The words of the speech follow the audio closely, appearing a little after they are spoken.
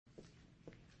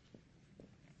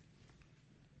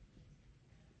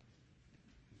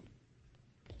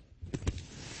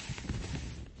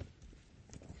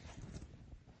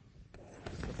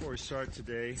before we start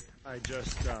today,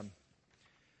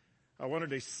 I wanted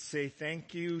to say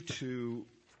thank you to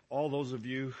all those of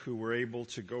you who were able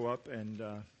to go up and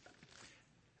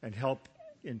help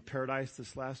in Paradise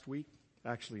this last week,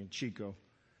 actually in Chico,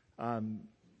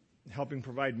 helping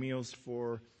provide meals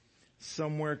for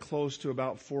somewhere close to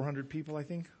about 400 people, I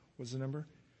think was the number.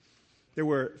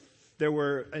 There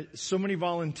were so many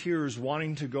volunteers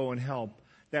wanting to go and help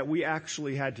that we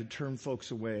actually had to turn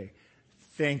folks away.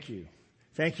 Thank you.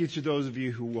 Thank you to those of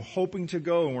you who were hoping to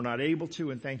go and were not able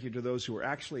to, and thank you to those who were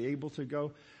actually able to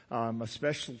go. A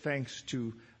special thanks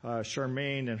to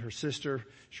Charmaine and her sister,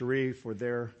 Cherie, for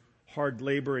their hard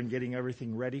labor in getting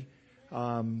everything ready,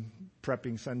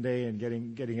 prepping Sunday and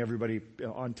getting everybody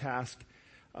on task.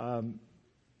 I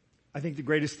think the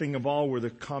greatest thing of all were the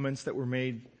comments that were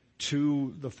made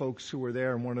to the folks who were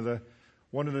there, and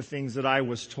one of the things that I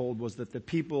was told was that the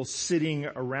people sitting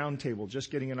around table,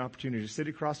 just getting an opportunity to sit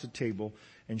across the table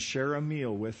and share a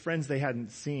meal with friends they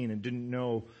hadn't seen and didn't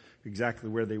know exactly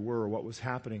where they were or what was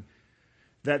happening,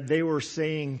 that they were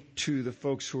saying to the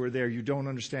folks who were there, you don't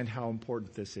understand how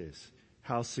important this is,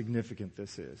 how significant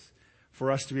this is,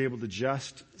 for us to be able to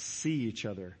just see each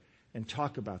other and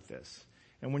talk about this.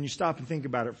 And when you stop and think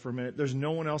about it for a minute, there's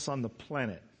no one else on the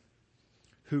planet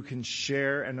who can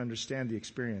share and understand the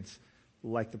experience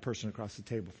like the person across the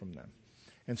table from them.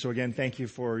 And so again, thank you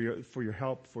for your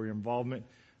help, for your involvement.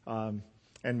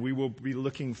 And we will be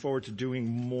looking forward to doing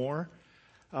more.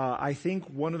 I think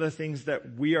one of the things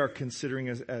that we are considering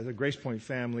as a Grace Point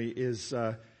family is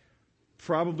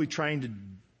probably trying to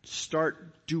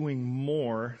start doing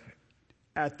more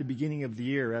at the beginning of the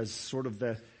year as sort of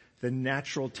the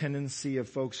natural tendency of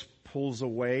folks pulls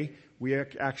away. We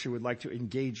actually would like to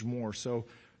engage more. So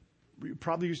we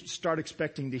probably start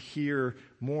expecting to hear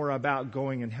more about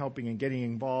going and helping and getting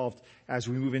involved as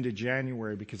we move into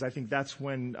January, because I think that's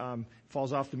when it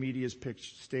falls off the media's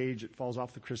stage, it falls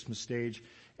off the Christmas stage,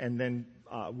 and then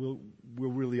we'll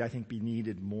really, I think, be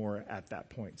needed more at that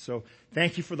point. So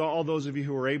thank you for all those of you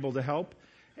who were able to help,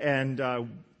 and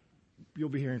you'll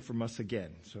be hearing from us again.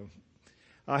 So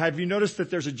have you noticed that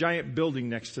there's a giant building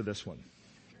next to this one?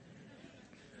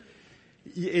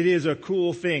 It is a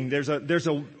cool thing. There's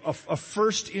a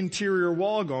first interior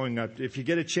wall going up. If you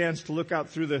get a chance to look out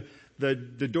through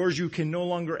the doors you can no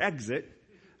longer exit,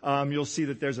 you'll see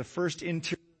that there's a first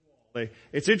interior wall.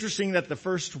 It's interesting that the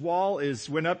first wall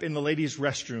went up in the ladies'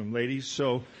 restroom, ladies.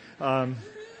 So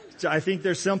I think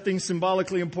there's something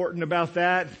symbolically important about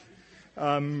that.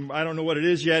 I don't know what it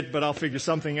is yet, but I'll figure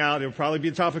something out. It'll probably be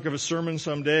the topic of a sermon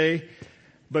someday.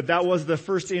 But that was the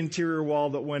first interior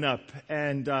wall that went up.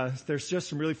 And there's just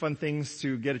some really fun things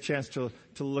to get a chance to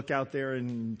look out there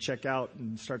and check out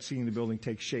and start seeing the building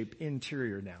take shape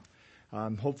interior now.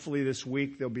 Hopefully this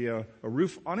week there'll be a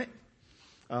roof on it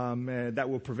that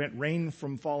will prevent rain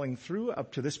from falling through.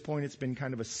 Up to this point, it's been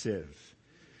kind of a sieve.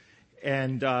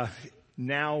 And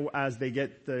now as they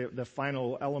get the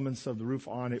final elements of the roof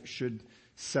on, it should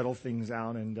settle things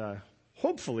out and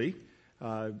hopefully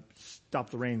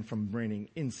stop the rain from raining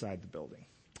inside the building.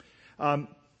 Mr.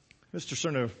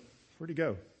 Cerno, where'd he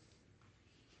go?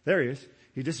 There he is.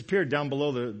 He disappeared down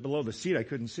below the seat. I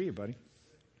couldn't see you, buddy.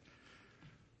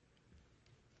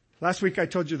 Last week I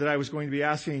told you that I was going to be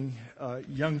asking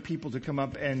young people to come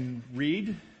up and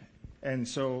read. And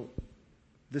so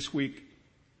this week,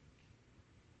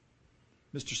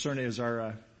 Mr. Cerna is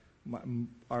our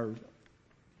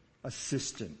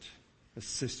assistant.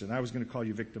 I was going to call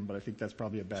you victim, but I think that's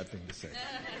probably a bad thing to say.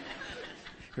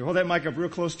 Here, hold that mic up real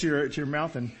close to your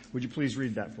mouth, and would you please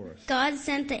read that for us? God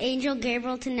sent the angel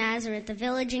Gabriel to Nazareth, a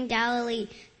village in Galilee,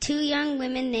 to a young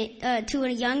woman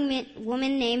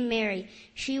named Mary.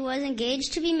 She was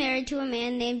engaged to be married to a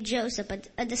man named Joseph,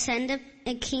 a descendant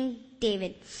of King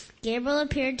David. Gabriel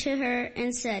appeared to her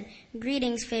and said,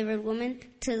 "Greetings, favored woman,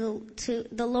 the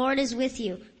Lord is with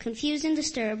you." Confused and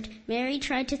disturbed, Mary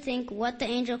tried to think what the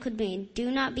angel could mean.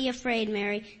 "Do not be afraid,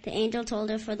 Mary," the angel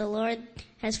told her, "for the Lord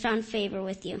has found favor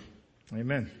with you."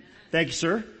 Amen. Thank you,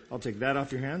 sir. I'll take that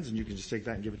off your hands, and you can just take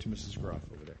that and give it to Mrs. Groff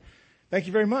over there. Thank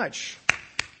you very much.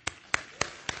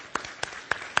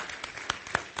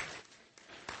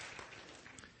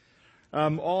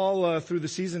 All through the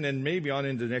season and maybe on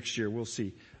into next year, we'll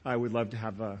see. I would love to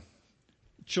have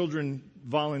children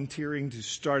volunteering to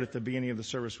start at the beginning of the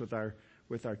service with our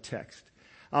text.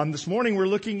 This morning we're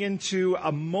looking into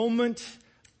a moment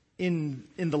in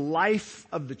the life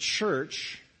of the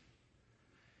church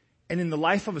and in the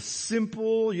life of a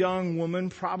simple young woman,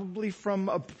 probably from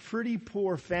a pretty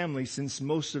poor family, since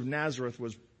most of Nazareth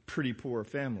was pretty poor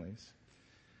families,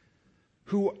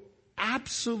 who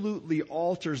absolutely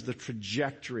alters the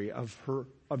trajectory of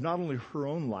not only her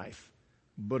own life,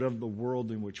 but of the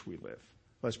world in which we live.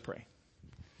 Let's pray.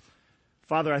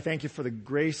 Father, I thank you for the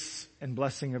grace and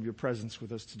blessing of your presence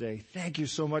with us today. Thank you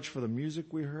so much for the music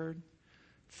we heard,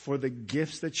 for the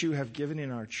gifts that you have given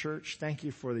in our church. Thank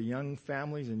you for the young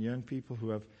families and young people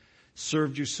who have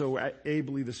served you so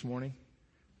ably this morning.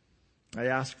 I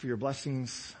ask for your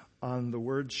blessings on the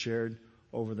words shared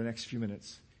over the next few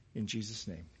minutes. In Jesus'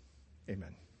 name,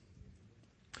 amen.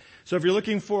 So if you're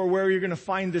looking for where you're going to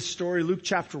find this story, Luke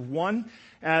chapter 1,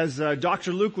 as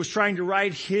Dr. Luke was trying to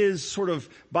write his sort of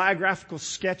biographical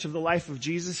sketch of the life of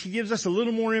Jesus, he gives us a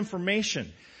little more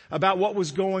information about what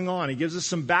was going on. He gives us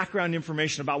some background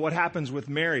information about what happens with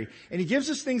Mary. And he gives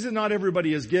us things that not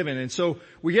everybody is given. And so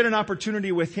we get an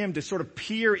opportunity with him to sort of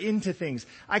peer into things.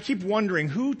 I keep wondering,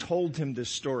 who told him this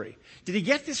story? Did he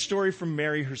get this story from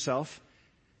Mary herself?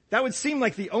 That would seem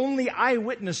like the only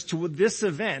eyewitness to this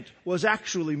event was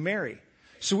actually Mary.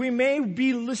 So we may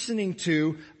be listening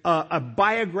to a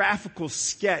biographical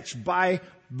sketch by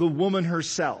the woman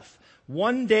herself.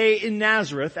 One day in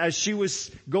Nazareth, as she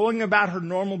was going about her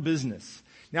normal business.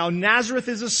 Now, Nazareth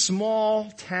is a small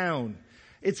town.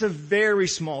 It's a very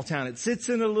small town. It sits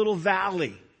in a little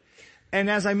valley. And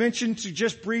as I mentioned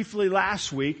just briefly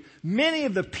last week, many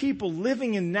of the people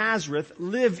living in Nazareth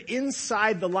live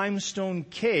inside the limestone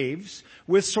caves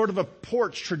with sort of a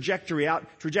porch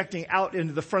projecting out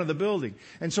into the front of the building.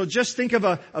 And so just think of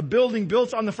a building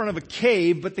built on the front of a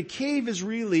cave, but the cave is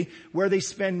really where they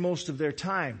spend most of their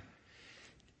time.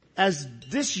 As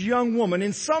this young woman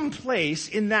in some place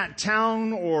in that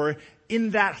town or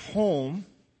in that home,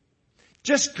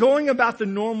 just going about the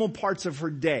normal parts of her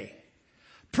day,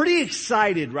 pretty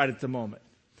excited right at the moment.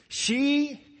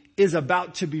 She is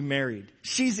about to be married.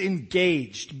 She's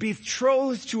engaged,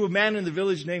 betrothed to a man in the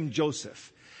village named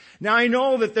Joseph. Now I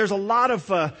know that there's a lot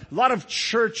of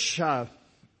church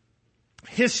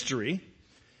history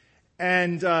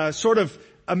and sort of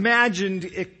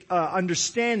imagined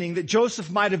understanding that Joseph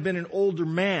might have been an older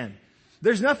man.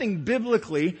 There's nothing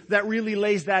biblically that really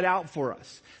lays that out for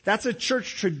us. That's a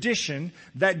church tradition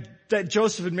that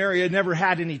Joseph and Mary had never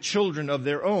had any children of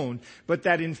their own, but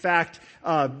that in fact,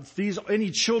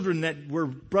 any children that were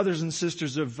brothers and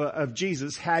sisters of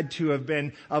Jesus had to have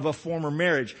been of a former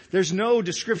marriage. There's no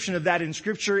description of that in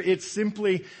Scripture. It's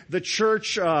simply the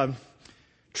church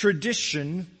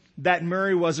tradition that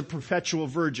Mary was a perpetual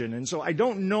virgin. And so I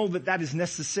don't know that is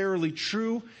necessarily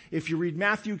true. If you read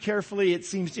Matthew carefully, it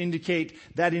seems to indicate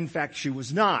that in fact she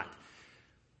was not.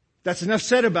 That's enough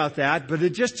said about that, but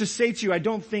just to say to you, I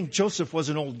don't think Joseph was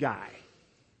an old guy.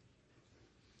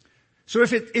 So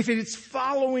if it's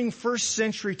following first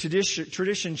century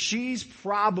tradition, she's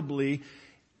probably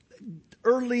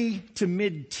early to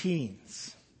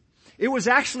mid-teens. It was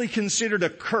actually considered a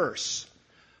curse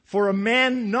for a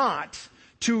man not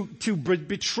to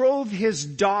betroth his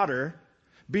daughter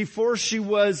before she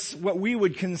was what we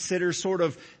would consider sort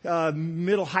of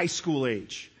middle high school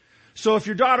age. So if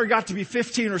your daughter got to be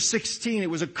 15 or 16, it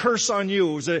was a curse on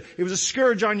you. It was a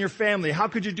scourge on your family. How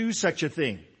could you do such a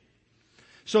thing?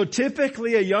 So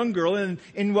typically a young girl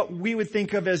in what we would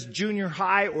think of as junior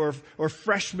high or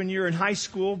freshman year in high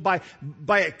school, by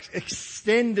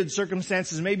extended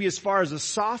circumstances, maybe as far as a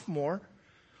sophomore,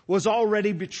 was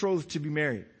already betrothed to be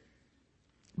married.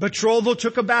 Betrothal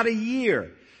took about a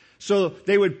year. So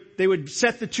they would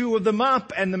set the two of them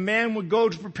up and the man would go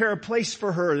to prepare a place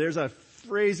for her. There's a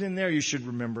phrase in there you should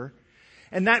remember.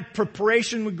 And that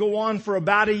preparation would go on for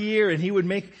about a year and he would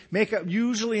make up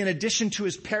usually in addition to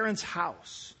his parents'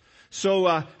 house. So,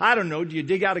 I don't know, do you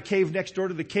dig out a cave next door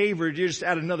to the cave or do you just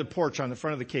add another porch on the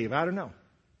front of the cave? I don't know.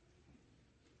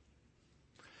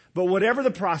 But whatever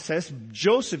the process,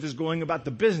 Joseph is going about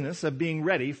the business of being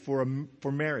ready for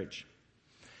marriage.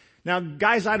 Now,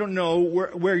 guys, I don't know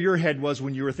where your head was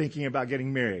when you were thinking about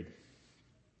getting married.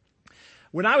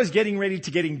 When I was getting ready to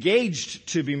get engaged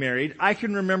to be married, I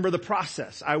can remember the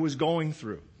process I was going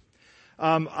through.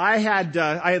 I had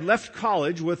left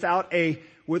college without a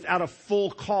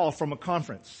full call from a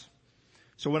conference.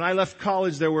 So when I left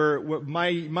college, there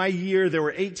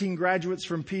were 18 graduates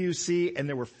from PUC and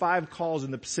there were 5 calls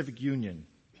in the Pacific Union.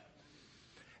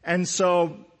 And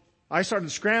so I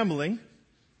started scrambling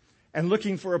and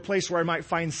looking for a place where I might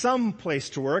find some place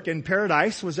to work, and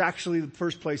Paradise was actually the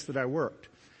first place that I worked.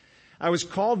 I was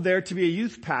called there to be a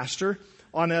youth pastor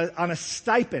on a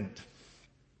stipend.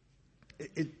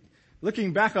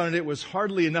 Looking back on it, it was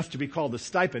hardly enough to be called a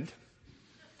stipend.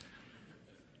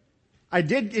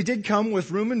 It did come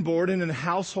with room and board in a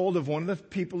household of one of the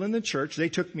people in the church. They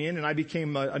took me in and I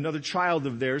became another child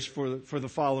of theirs for the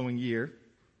following year.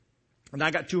 And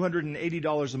I got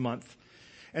 $280 a month.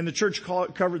 And the church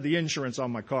covered the insurance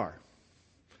on my car.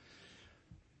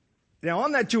 Now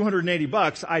on that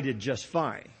 $280, I did just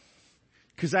fine.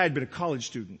 Because I had been a college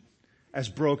student. As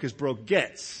broke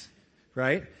gets.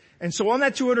 Right? And so on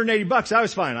that $280, I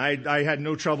was fine. I had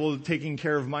no trouble taking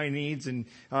care of my needs and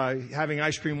having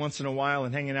ice cream once in a while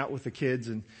and hanging out with the kids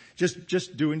and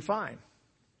just doing fine.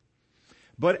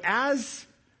 But as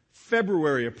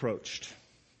February approached,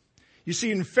 you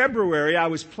see, in February, I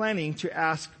was planning to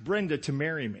ask Brenda to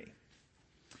marry me.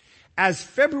 As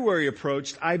February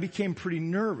approached, I became pretty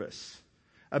nervous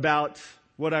about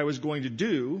what I was going to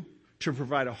do to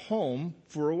provide a home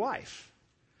for a wife.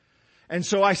 And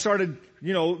so I started,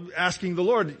 asking the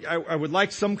Lord, I would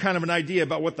like some kind of an idea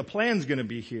about what the plan's going to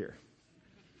be here.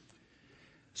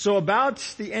 So about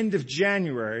the end of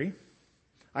January,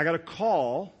 I got a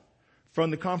call from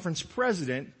the conference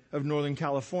president of Northern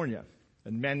California,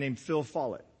 a man named Phil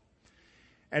Follett.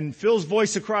 And Phil's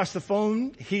voice across the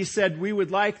phone, he said,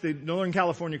 the Northern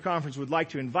California Conference would like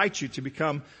to invite you to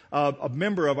become a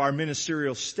member of our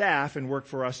ministerial staff and work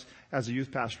for us as a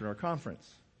youth pastor in our conference.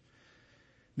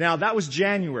 Now, that was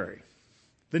January.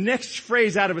 The next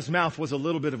phrase out of his mouth was a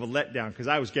little bit of a letdown because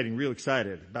I was getting real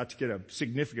excited, about to get a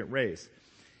significant raise.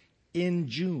 In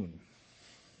June.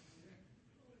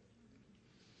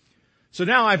 So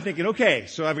now I'm thinking, okay,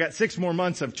 so I've got 6 more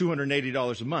months of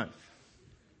 $280 a month.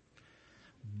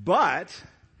 But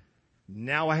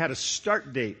now I had a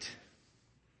start date.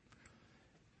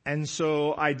 And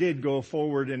so I did go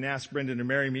forward and ask Brenda to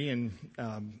marry me. And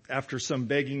after some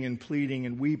begging and pleading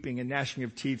and weeping and gnashing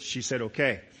of teeth, she said,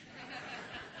 okay.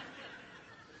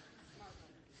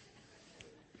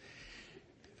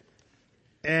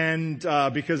 And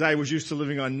because I was used to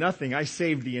living on nothing, I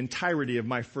saved the entirety of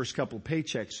my first couple of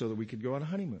paychecks so that we could go on a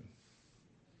honeymoon.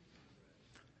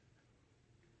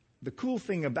 The cool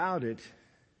thing about it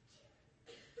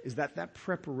is that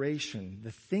preparation,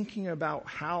 the thinking about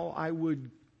how I would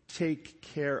take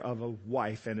care of a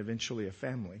wife and eventually a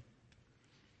family,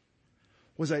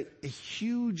 was a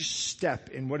huge step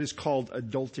in what is called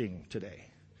adulting today.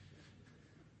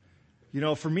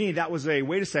 For me, that was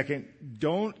wait a second,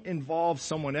 don't involve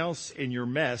someone else in your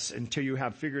mess until you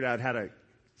have figured out how to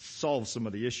solve some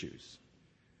of the issues.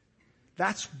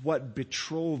 That's what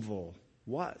betrothal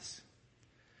was.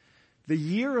 The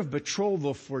year of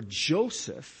betrothal for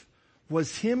Joseph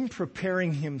was him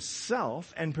preparing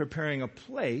himself and preparing a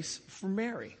place for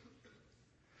Mary.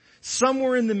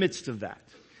 Somewhere in the midst of that,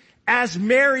 as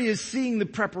Mary is seeing the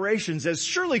preparations, as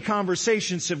surely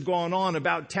conversations have gone on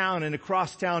about town and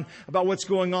across town about what's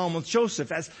going on with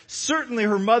Joseph, as certainly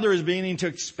her mother is beginning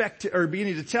to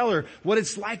tell her what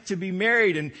it's like to be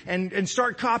married and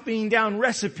start copying down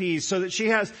recipes so that she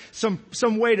has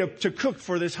some way to cook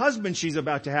for this husband she's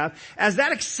about to have. As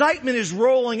that excitement is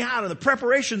rolling out and the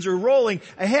preparations are rolling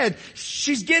ahead,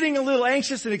 she's getting a little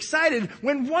anxious and excited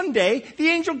when one day the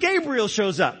angel Gabriel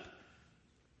shows up.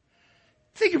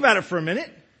 Think about it for a minute.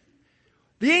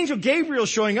 The angel Gabriel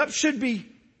showing up should be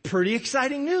pretty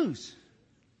exciting news.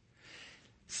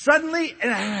 Suddenly,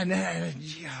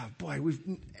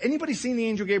 anybody seen the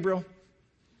angel Gabriel?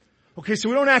 Okay, so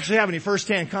we don't actually have any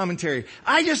first-hand commentary.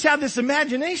 I just have this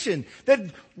imagination that,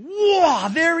 whoa,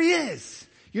 there he is.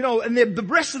 And the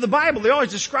rest of the Bible, they always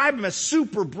describe him as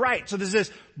super bright. So there's this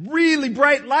really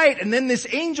bright light, and then this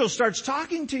angel starts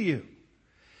talking to you.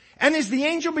 And as the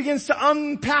angel begins to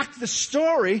unpack the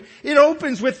story, it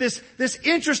opens with this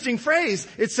interesting phrase.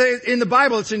 It says in the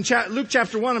Bible, it's in Luke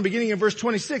chapter 1, and beginning in verse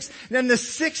 26. Then the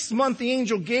 6th month, the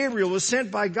angel Gabriel was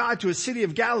sent by God to a city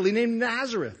of Galilee named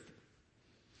Nazareth,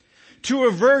 to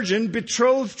a virgin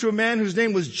betrothed to a man whose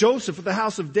name was Joseph of the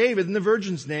house of David, and the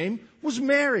virgin's name was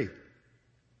Mary.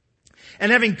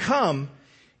 And having come,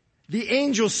 the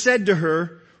angel said to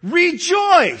her,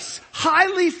 "Rejoice,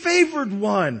 highly favored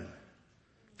one.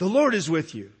 The Lord is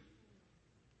with you."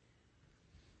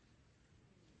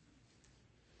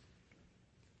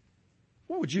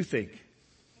 What would you think?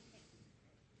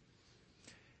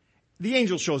 The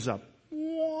angel shows up.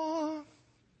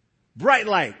 Bright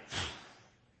light.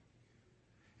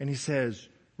 And he says,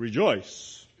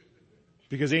 "Rejoice."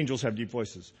 Because angels have deep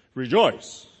voices.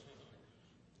 "Rejoice,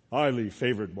 highly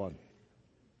favored one."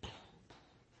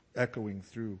 Echoing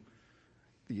through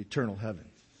the eternal heavens.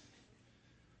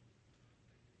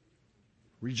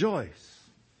 Rejoice.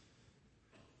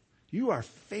 You are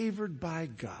favored by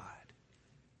God.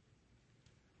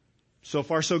 So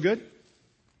far, so good?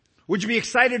 Would you be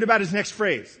excited about his next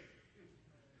phrase?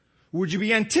 Would you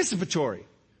be anticipatory?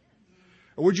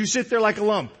 Or would you sit there like a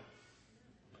lump?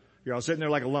 You're all sitting there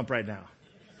like a lump right now.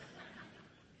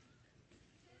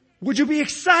 Would you be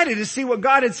excited to see what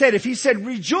God had said? If he said,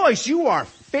 rejoice, you are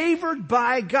favored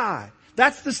by God.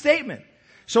 That's the statement.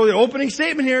 So the opening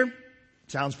statement here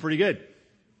sounds pretty good.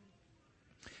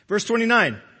 Verse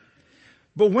 29.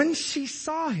 But when she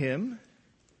saw him,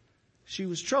 she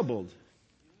was troubled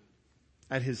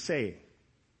at his saying.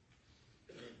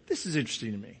 This is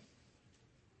interesting to me.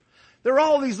 There are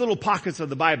all these little pockets of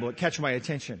the Bible that catch my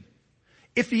attention.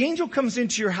 If the angel comes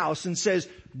into your house and says,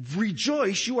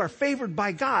 rejoice, you are favored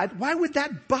by God, why would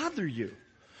that bother you?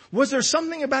 Was there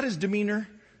something about his demeanor?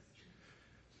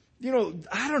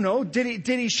 I don't know. Did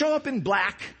he show up in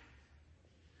black?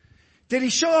 Did he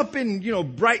show up in,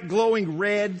 bright glowing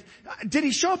red? Did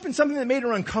he show up in something that made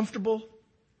her uncomfortable?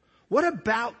 What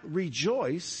about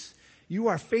rejoice, you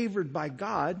are favored by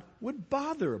God, would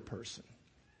bother a person?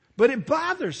 But it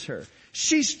bothers her.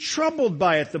 She's troubled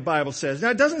by it, the Bible says.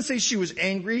 Now it doesn't say she was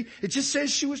angry. It just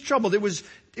says she was troubled. It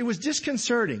was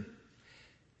disconcerting.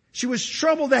 She was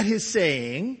troubled at his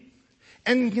saying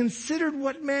and considered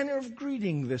what manner of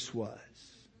greeting this was.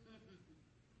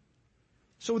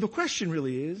 So the question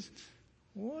really is,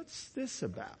 what's this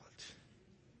about?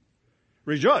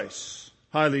 Rejoice,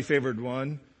 highly favored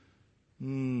one.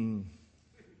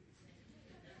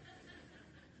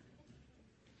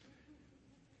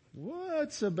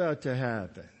 What's about to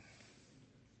happen?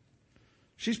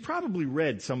 She's probably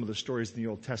read some of the stories in the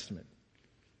Old Testament.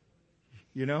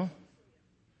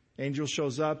 Angel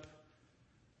shows up.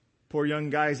 Poor young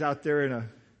guy's out there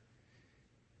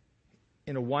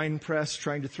in a wine press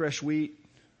trying to thresh wheat.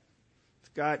 He's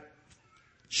got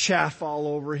chaff all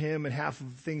over him and half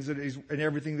of the things and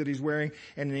everything that he's wearing.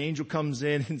 And an angel comes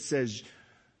in and says,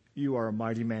 you are a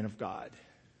mighty man of God.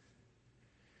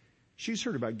 She's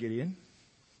heard about Gideon.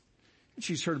 And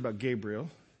she's heard about Gabriel.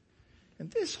 And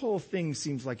this whole thing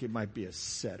seems like it might be a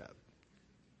setup.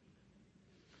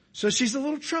 So she's a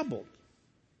little troubled.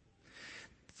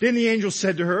 Then the angel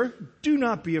said to her, do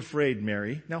not be afraid,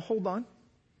 Mary. Now hold on.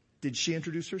 Did she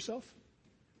introduce herself?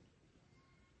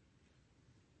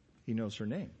 He knows her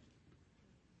name.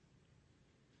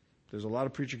 There's a lot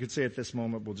of preacher could say at this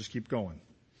moment. We'll just keep going.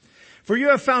 For you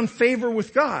have found favor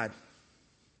with God.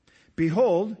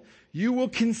 Behold, you will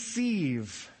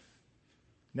conceive.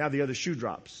 Now the other shoe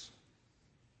drops.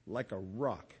 Like a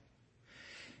rock.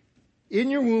 In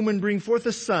your womb and bring forth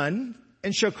a son,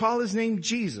 and shall call his name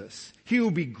Jesus. He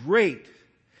will be great,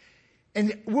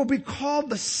 and will be called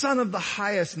the Son of the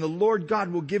Highest, and the Lord God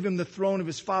will give him the throne of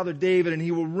his father David, and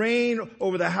he will reign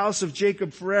over the house of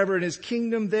Jacob forever, and to his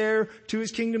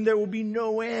kingdom there will be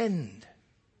no end.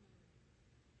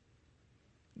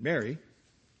 Mary,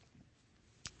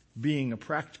 being a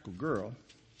practical girl,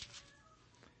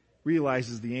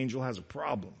 realizes the angel has a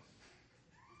problem.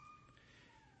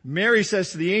 Mary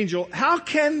says to the angel, how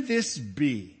can this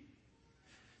be,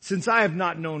 since I have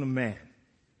not known a man?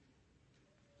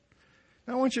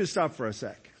 Now I want you to stop for a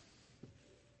sec.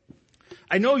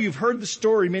 I know you've heard the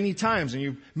story many times and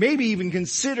you've maybe even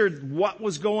considered what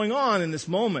was going on in this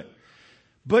moment.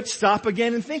 But stop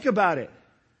again and think about it.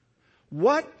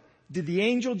 What did the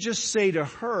angel just say to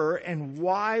her, and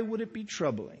why would it be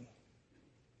troubling?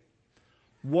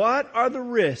 What are the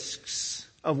risks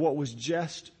of what was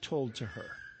just told to her?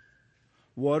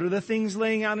 What are the things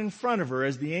laying out in front of her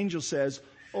as the angel says,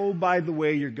 oh, by the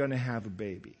way, you're going to have a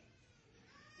baby?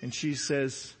 And she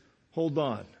says, hold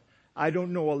on. I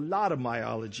don't know a lot of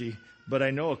myology, but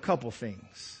I know a couple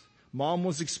things. Mom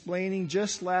was explaining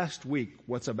just last week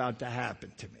what's about to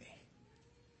happen to me.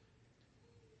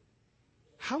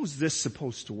 How's this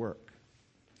supposed to work?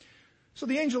 So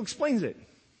the angel explains it.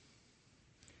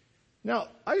 Now,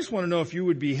 I just want to know if you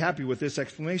would be happy with this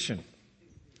explanation.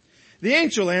 The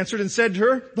angel answered and said to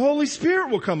her, the Holy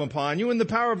Spirit will come upon you, and the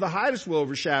power of the Highest will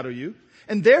overshadow you.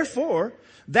 And therefore,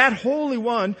 that Holy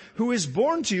One who is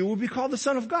born to you will be called the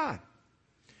Son of God.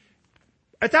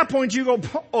 At that point, you go,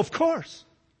 of course.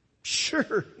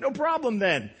 Sure, no problem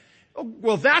then. Oh,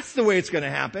 well, that's the way it's going to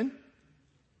happen.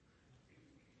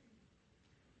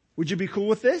 Would you be cool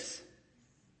with this?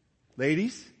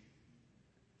 Ladies?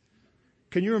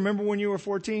 Can you remember when you were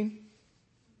 14?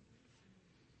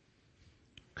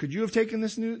 Could you have taken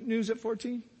this news at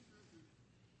 14?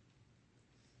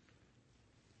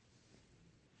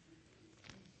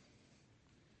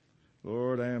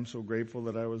 Lord, I am so grateful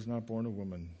that I was not born a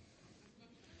woman.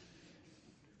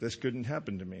 This couldn't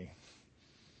happen to me.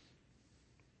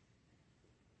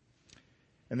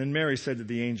 And then Mary said to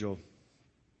the angel,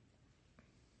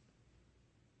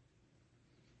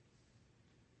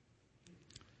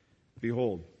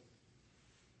 behold,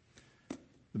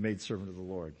 the maidservant of the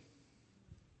Lord.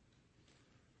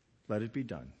 Let it be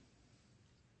done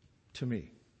to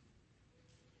me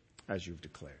as you've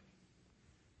declared.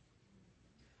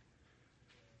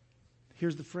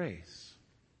 Here's the phrase.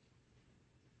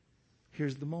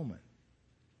 Here's the moment.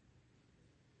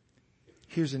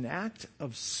 Here's an act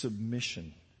of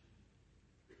submission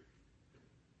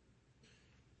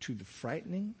to the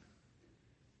frightening,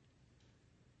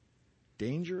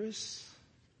 dangerous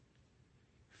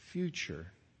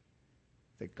future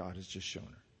that God has just shown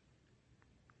her.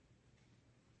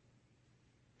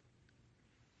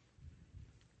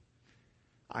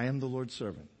 I am the Lord's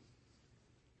servant.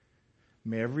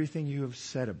 May everything you have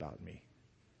said about me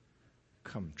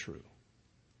come true.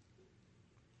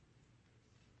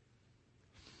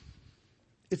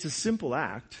 It's a simple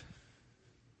act.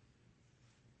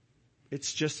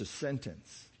 It's just a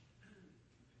sentence.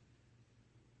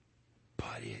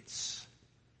 But it's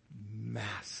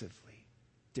massively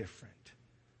different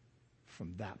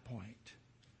from that point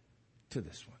to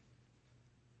this one.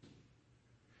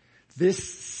 This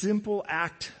simple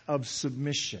act of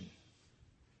submission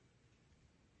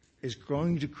is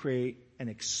going to create an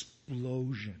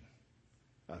explosion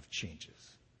of changes.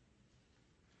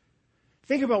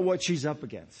 Think about what she's up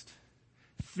against.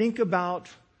 Think about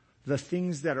the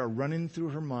things that are running through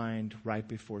her mind right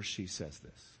before she says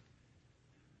this.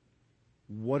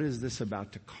 What is this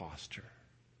about to cost her?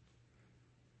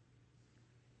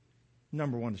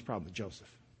 Number one is probably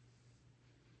Joseph.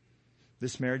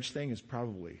 This marriage thing is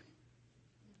probably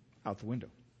out the window.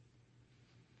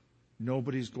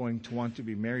 Nobody's going to want to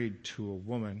be married to a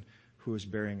woman who is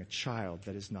bearing a child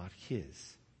that is not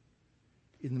his.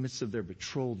 In the midst of their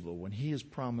betrothal, when he has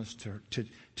promised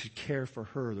to care for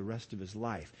her the rest of his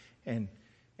life, and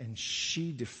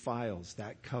she defiles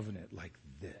that covenant like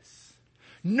this.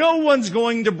 No one's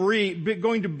going to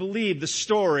believe the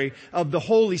story of the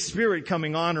Holy Spirit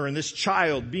coming on her and this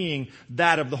child being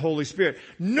that of the Holy Spirit.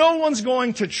 No one's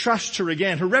going to trust her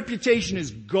again. Her reputation is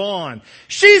gone.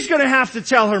 She's going to have to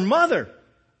tell her mother.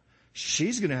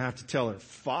 She's going to have to tell her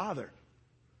father.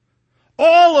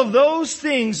 All of those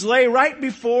things lay right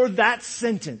before that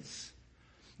sentence.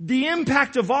 The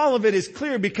impact of all of it is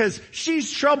clear because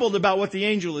she's troubled about what the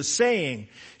angel is saying.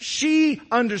 She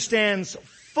understands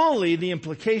fully the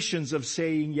implications of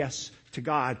saying yes to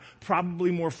God,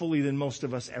 probably more fully than most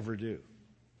of us ever do.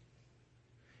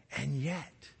 And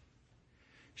yet,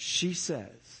 she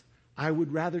says, I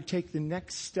would rather take the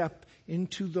next step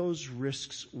into those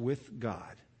risks with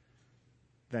God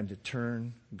than to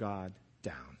turn God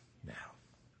down now.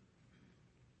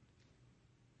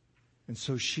 And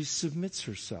so she submits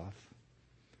herself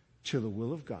to the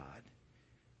will of God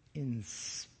in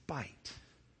spite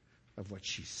of what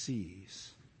she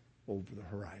sees over the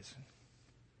horizon.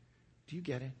 Do you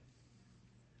get it?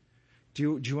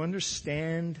 Do you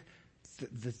understand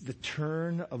the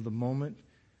turn of the moment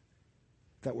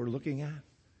that we're looking at?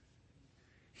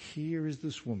 Here is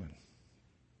this woman.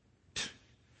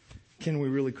 Can we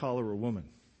really call her a woman?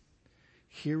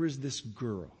 Here is this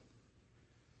girl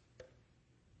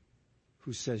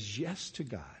who says yes to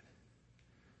God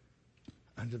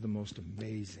under the most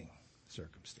amazing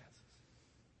circumstances.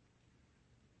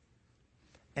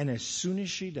 And as soon as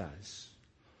she does,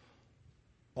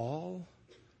 all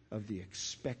of the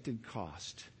expected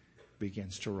cost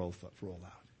begins to roll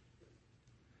out.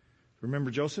 Remember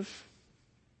Joseph?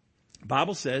 The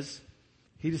Bible says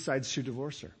he decides to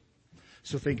divorce her.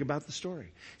 So think about the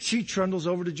story. She trundles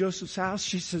over to Joseph's house.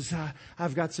 She says,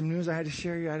 I've got some news I had to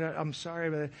share you. I'm sorry,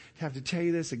 but I have to tell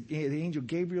you this. The angel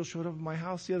Gabriel showed up at my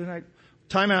house the other night.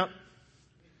 Time out.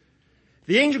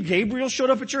 The angel Gabriel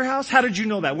showed up at your house? How did you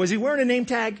know that? Was he wearing a name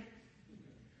tag?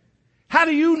 How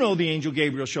do you know the angel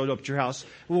Gabriel showed up at your house?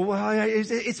 Well,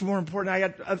 it's more important. I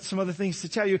got some other things to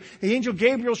tell you. The angel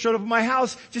Gabriel showed up at my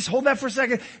house. Just hold that for a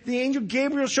second. The angel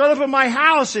Gabriel showed up at my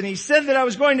house and he said that I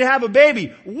was going to have a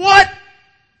baby. What?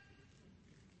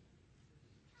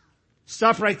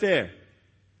 Stop right there.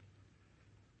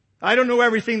 I don't know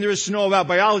everything there is to know about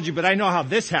biology, but I know how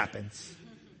this happens.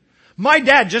 My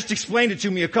dad just explained it to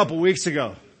me a couple weeks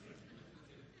ago.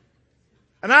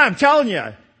 And I'm telling you,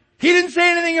 he didn't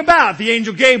say anything about the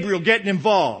angel Gabriel getting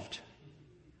involved.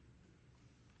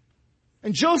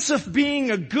 And Joseph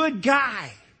being a good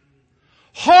guy,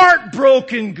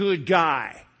 heartbroken good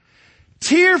guy,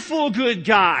 tearful good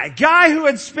guy who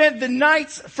had spent the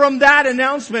nights from that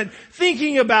announcement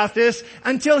thinking about this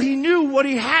until he knew what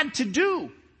he had to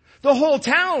do. The whole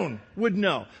town would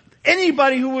know.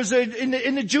 Anybody who was in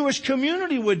the Jewish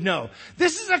community would know.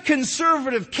 This is a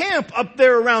conservative camp up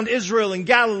there around Israel and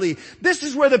Galilee. This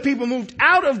is where the people moved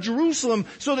out of Jerusalem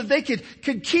so that they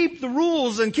could keep the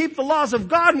rules and keep the laws of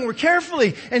God more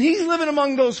carefully. And he's living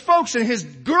among those folks, and his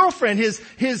girlfriend,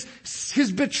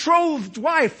 his betrothed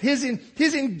wife, his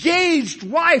engaged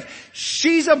wife,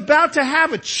 she's about to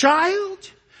have a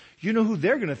child. You know who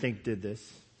they're going to think did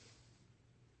this?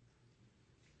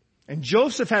 And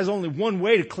Joseph has only one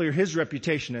way to clear his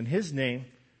reputation and his name.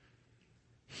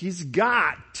 He's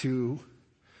got to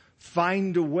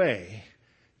find a way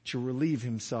to relieve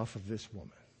himself of this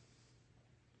woman.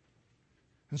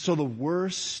 And so the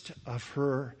worst of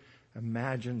her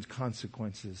imagined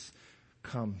consequences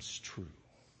comes true.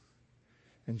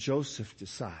 And Joseph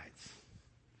decides,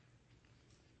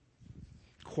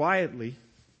 quietly,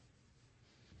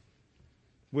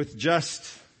 with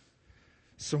just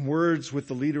some words with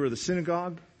the leader of the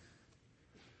synagogue,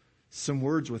 some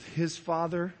words with his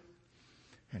father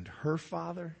and her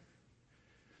father,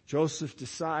 Joseph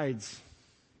decides,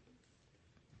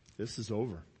 this is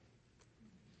over.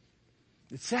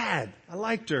 It's sad. I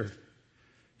liked her.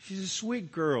 She's a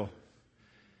sweet girl.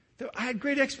 I had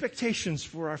great expectations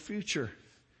for our future,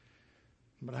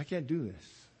 but I can't do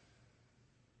this.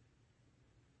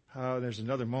 Oh, there's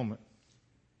another moment.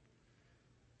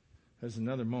 There's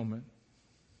another moment.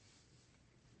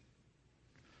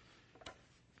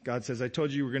 God says, I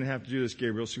told you were going to have to do this,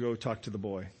 Gabriel, so go talk to the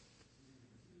boy.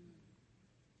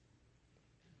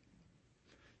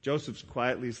 Joseph's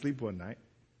quietly asleep one night.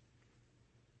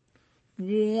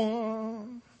 The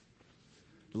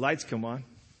lights come on.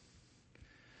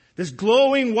 This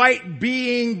glowing white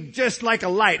being just like a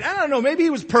light. I don't know, maybe he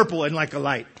was purple and like a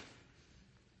light.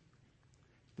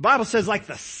 The Bible says like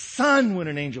the sun when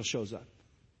an angel shows up.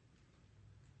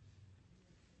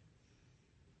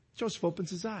 Joseph opens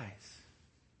his eyes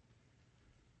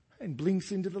and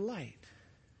blinks into the light.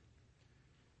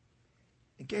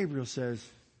 And Gabriel says,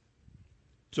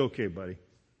 it's okay, buddy.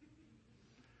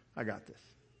 I got this.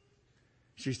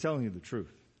 She's telling you the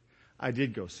truth. I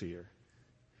did go see her.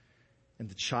 And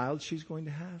the child she's going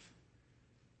to have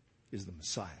is the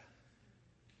Messiah.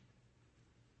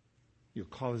 You'll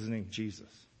call his name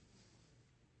Jesus.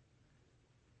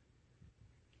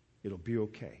 It'll be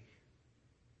okay.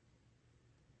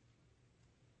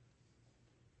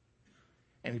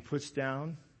 And he puts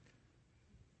down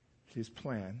his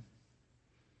plan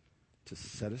to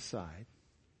set aside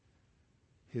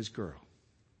his girl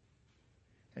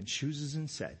and chooses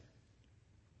instead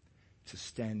to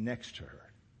stand next to her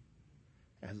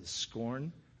as the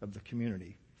scorn of the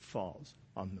community falls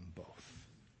on them both.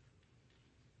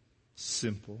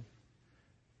 Simple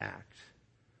act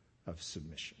of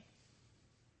submission.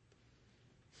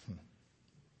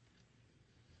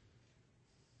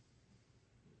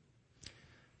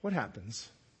 What happens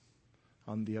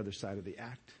on the other side of the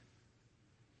act?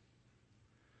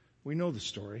 We know the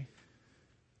story.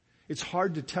 It's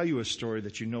hard to tell you a story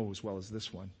that you know as well as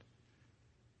this one.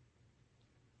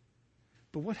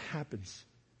 But what happens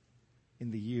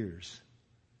in the years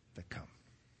that come?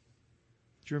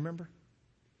 Do you remember?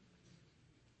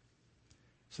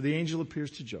 So the angel appears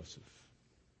to Joseph.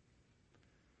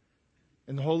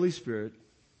 And the Holy Spirit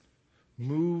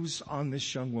moves on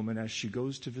this young woman as she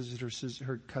goes to visit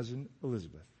her cousin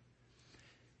Elizabeth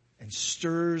and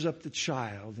stirs up the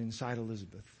child inside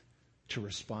Elizabeth to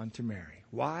respond to Mary.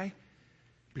 Why?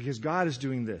 Because God is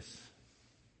doing this.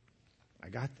 I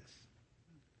got this.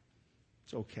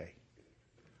 It's okay.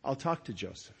 I'll talk to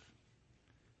Joseph.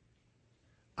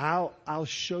 I'll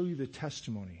show you the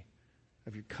testimony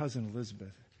of your cousin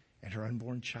Elizabeth and her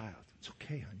unborn child. It's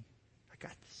okay, honey. I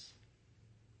got this.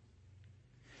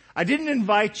 I didn't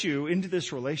invite you into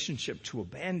this relationship to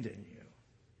abandon you.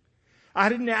 I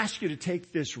didn't ask you to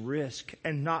take this risk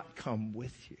and not come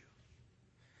with you.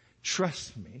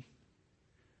 Trust me.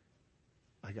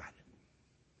 I got it.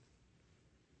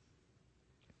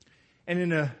 And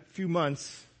in a few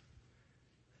months,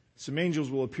 some angels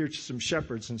will appear to some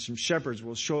shepherds, and some shepherds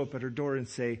will show up at her door and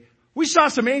say, we saw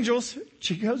some angels.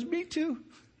 She goes, me too.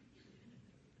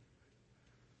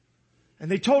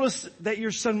 And they told us that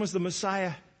your son was the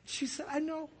Messiah. She said, I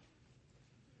know.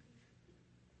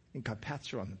 And God pats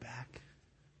her on the back.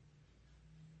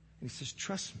 And he says,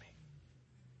 trust me.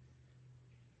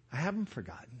 I haven't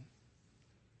forgotten.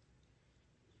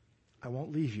 I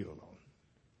won't leave you alone.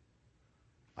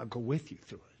 I'll go with you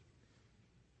through it.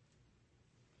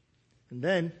 And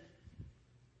then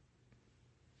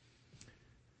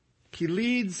he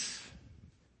leads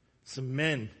some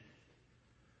men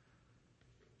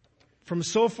from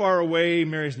so far away,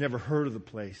 Mary's never heard of the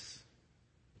place,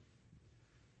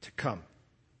 to come.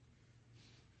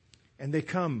 And they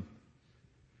come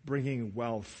bringing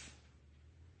wealth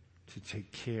to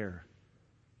take care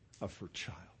of her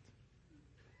child.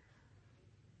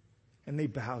 And they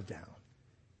bow down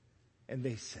and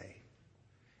they say,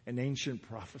 an ancient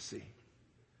prophecy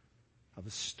of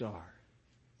a star,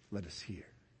 let us hear.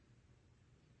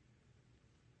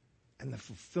 And the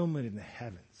fulfillment in the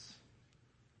heavens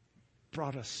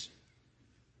brought us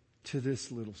to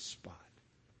this little spot.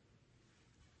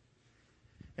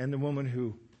 And the woman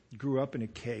who grew up in a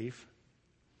cave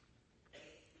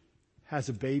has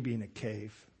a baby in a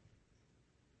cave,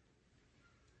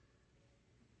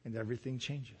 and everything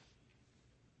changes.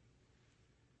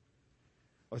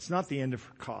 Oh, it's not the end of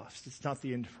her cost. It's not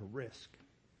the end of her risk.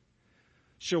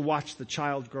 She'll watch the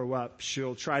child grow up.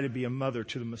 She'll try to be a mother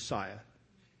to the Messiah.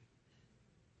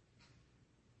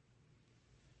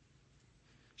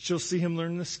 She'll see him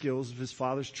learn the skills of his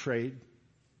father's trade.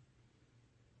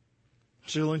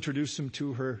 She'll introduce him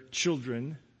to her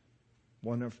children,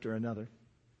 one after another.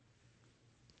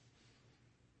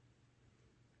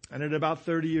 And at about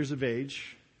 30 years of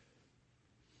age,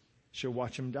 she'll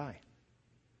watch him die.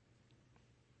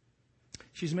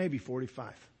 She's maybe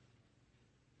 45.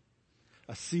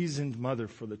 A seasoned mother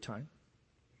for the time.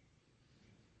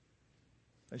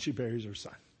 And she buries her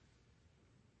son.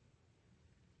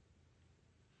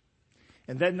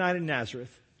 And that night in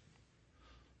Nazareth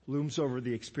looms over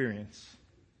the experience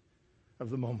of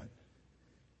the moment.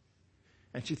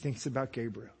 And she thinks about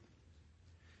Gabriel.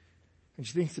 And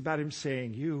she thinks about him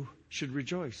saying, you should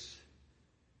rejoice.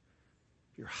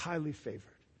 You're highly favored.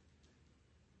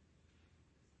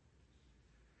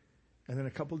 And then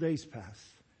a couple days pass.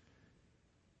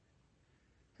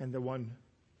 And the one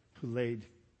who laid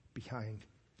behind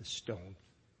the stone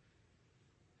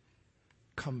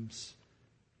comes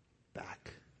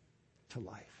back to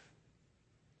life.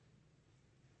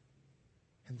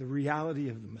 And the reality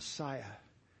of the Messiah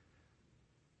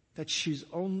that she's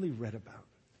only read about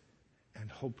and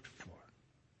hoped for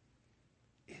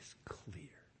is clear.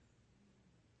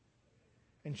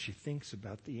 And she thinks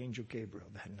about the angel Gabriel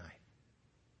that night.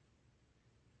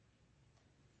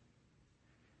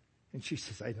 And she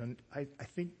says, I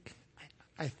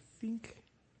think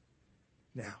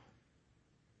now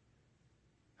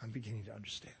I'm beginning to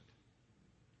understand.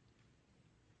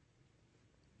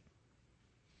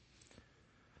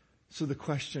 So the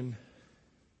question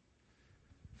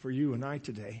for you and I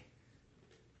today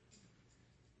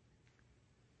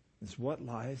is, what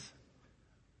lies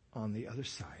on the other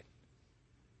side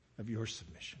of your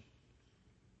submission?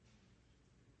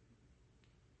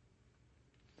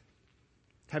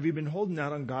 Have you been holding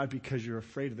out on God because you're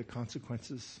afraid of the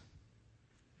consequences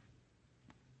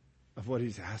of what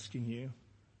He's asking you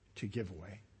to give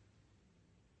away?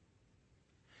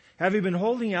 Have you been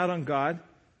holding out on God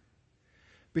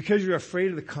because you're afraid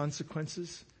of the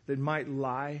consequences that might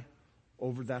lie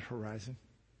over that horizon?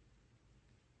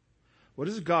 What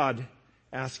is God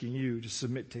asking you to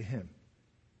submit to Him?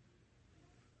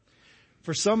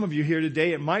 For some of you here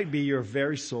today, it might be your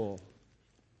very soul.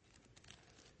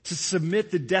 To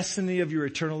submit the destiny of your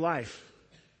eternal life.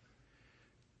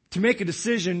 To make a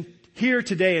decision here,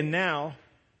 today, and now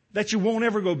that you won't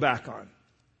ever go back on.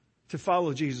 To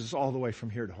follow Jesus all the way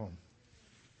from here to home.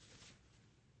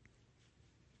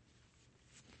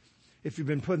 If you've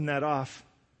been putting that off,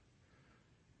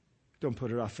 don't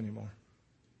put it off anymore.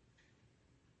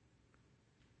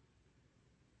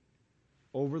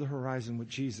 Over the horizon with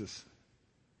Jesus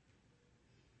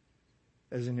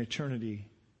as an eternity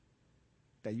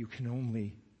that you can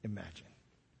only imagine.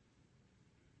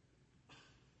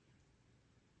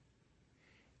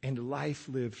 And a life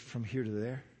lived from here to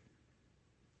there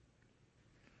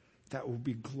that will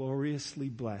be gloriously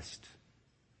blessed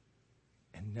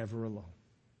and never alone.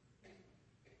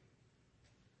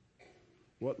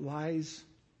 What lies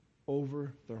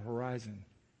over the horizon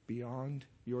beyond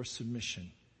your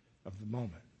submission of the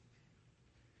moment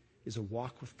is a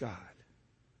walk with God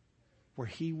where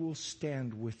He will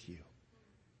stand with you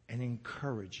and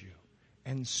encourage you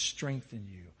and strengthen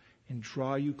you and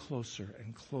draw you closer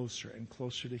and closer and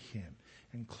closer to Him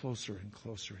and closer and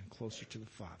closer and closer to the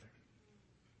Father.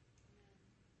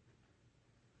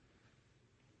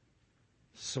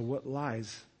 So what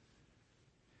lies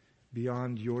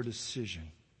beyond your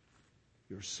decision,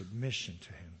 your submission to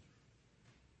Him?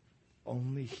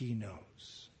 Only He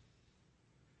knows.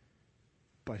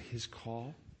 But His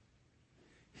call,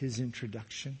 His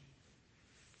introduction,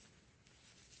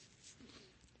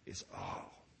 is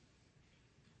all.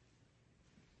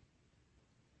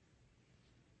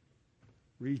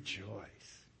 Rejoice.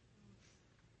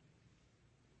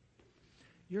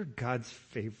 You're God's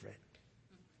favorite.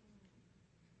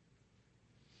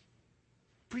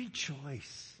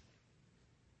 Rejoice.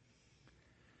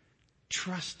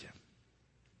 Trust Him.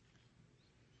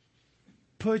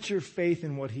 Put your faith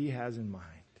in what He has in mind.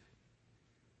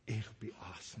 It'll be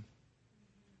awesome.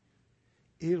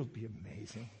 It'll be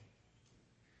amazing.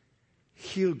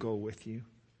 He'll go with you.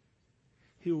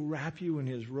 He'll wrap you in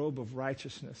His robe of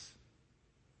righteousness.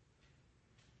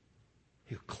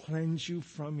 He'll cleanse you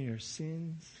from your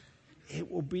sins. It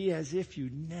will be as if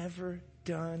you'd never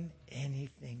done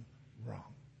anything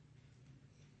wrong.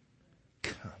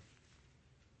 Come.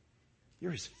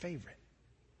 You're his favorite.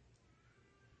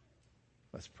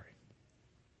 Let's pray.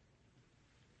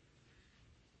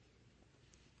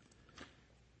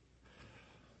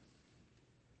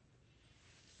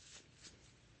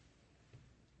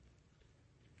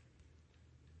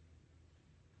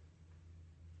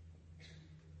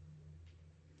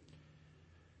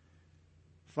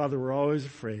 Father, we're always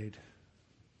afraid.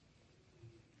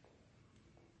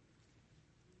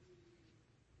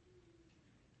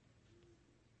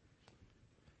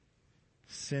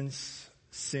 Since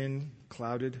sin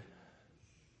clouded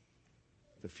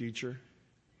the future,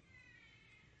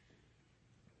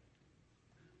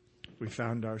 we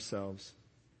found ourselves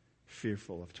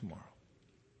fearful of tomorrow.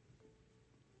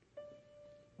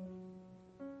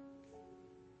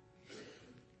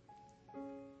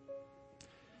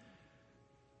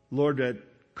 Lord, at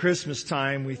Christmas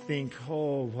time we think,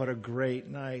 oh, what a great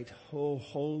night. Oh,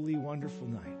 holy, wonderful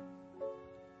night.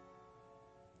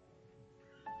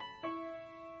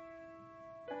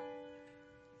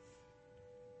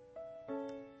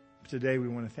 Today we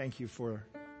want to thank you for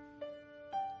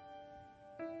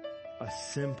a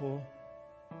simple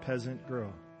peasant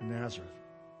girl, Nazareth,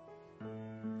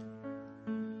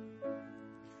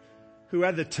 who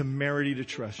had the temerity to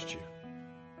trust you.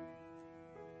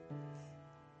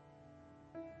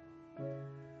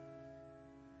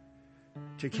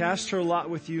 To cast her lot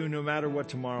with you no matter what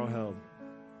tomorrow held.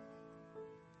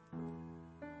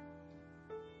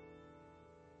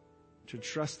 To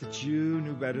trust that you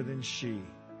knew better than she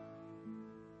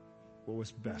what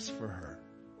was best for her.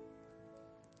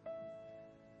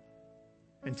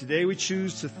 And today we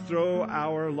choose to throw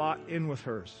our lot in with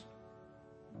hers.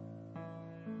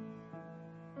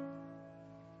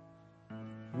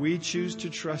 We choose to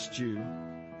trust you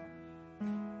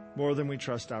more than we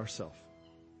trust ourselves.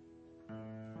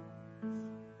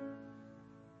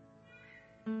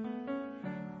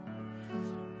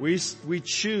 We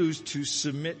choose to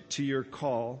submit to your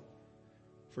call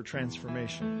for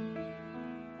transformation.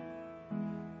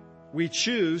 We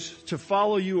choose to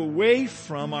follow you away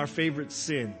from our favorite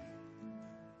sin.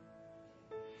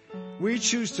 We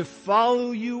choose to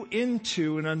follow you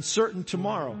into an uncertain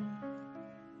tomorrow.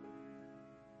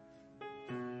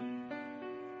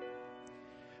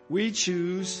 We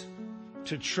choose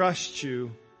to trust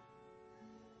you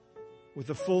with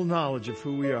the full knowledge of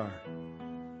who we are.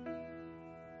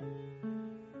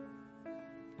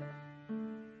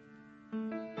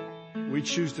 We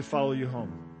choose to follow you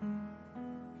home.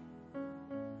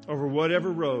 Over whatever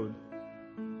road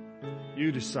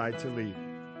you decide to lead.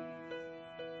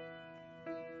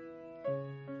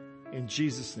 In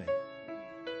Jesus' name,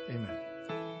 amen.